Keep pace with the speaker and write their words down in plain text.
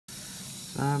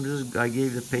I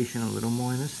gave the patient a little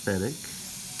more anesthetic.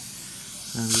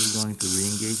 I'm just going to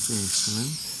re-engage the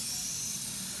instrument.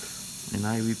 And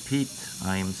I repeat,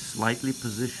 I am slightly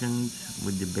positioned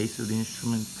with the base of the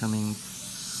instrument coming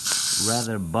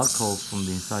rather buccal from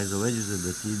the incisal edges of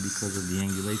the teeth because of the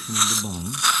angulation of the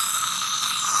bone.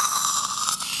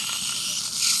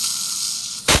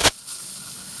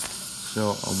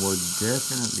 So we're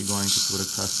definitely going to put a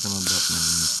custom abutment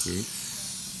in this case.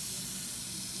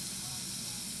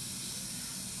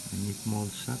 I need more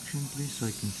suction, please, so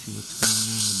I can see what's going on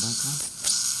in the buccal.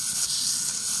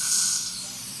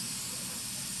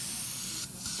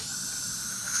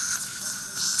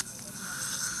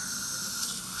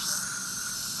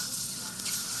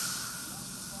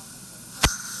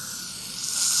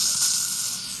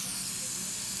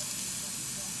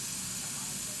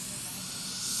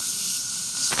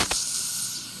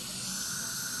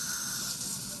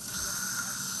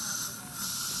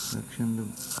 Suction the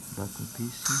buccal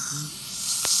piece in, please.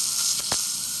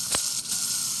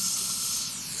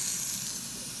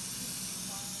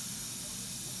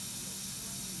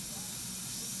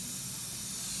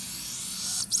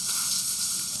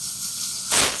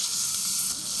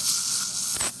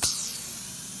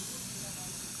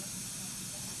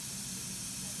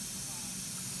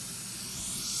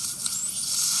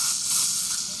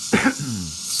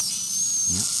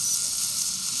 Yep.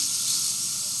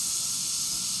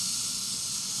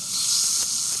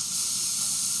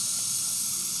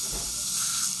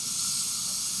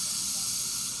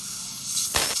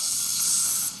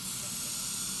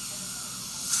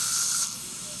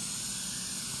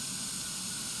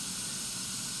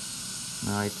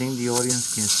 Now I think the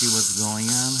audience can see what's going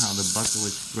on, how the buccal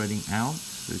is spreading out,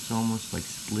 so it's almost like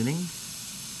splitting. Let's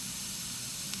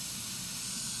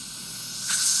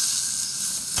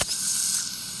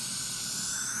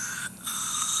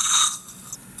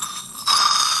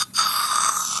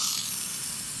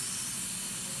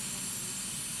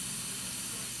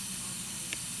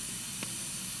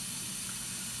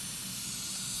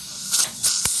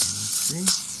see.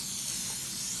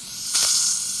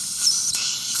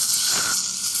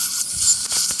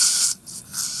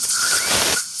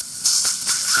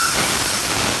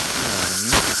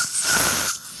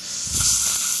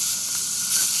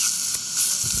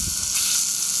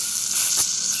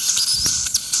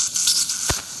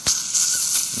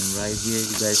 Right here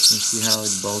you guys can see how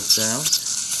it bulks out.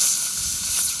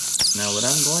 Now what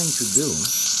I'm going to do,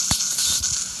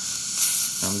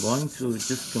 I'm going to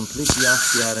just complete the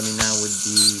osteotomy now with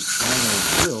the final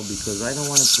drill because I don't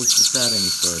want to push this out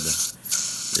any further.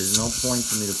 There's no point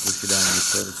for me to push it out any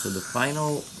further. So the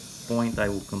final point I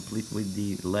will complete with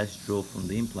the last drill from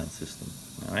the implant system.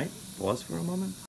 Alright, pause for a moment.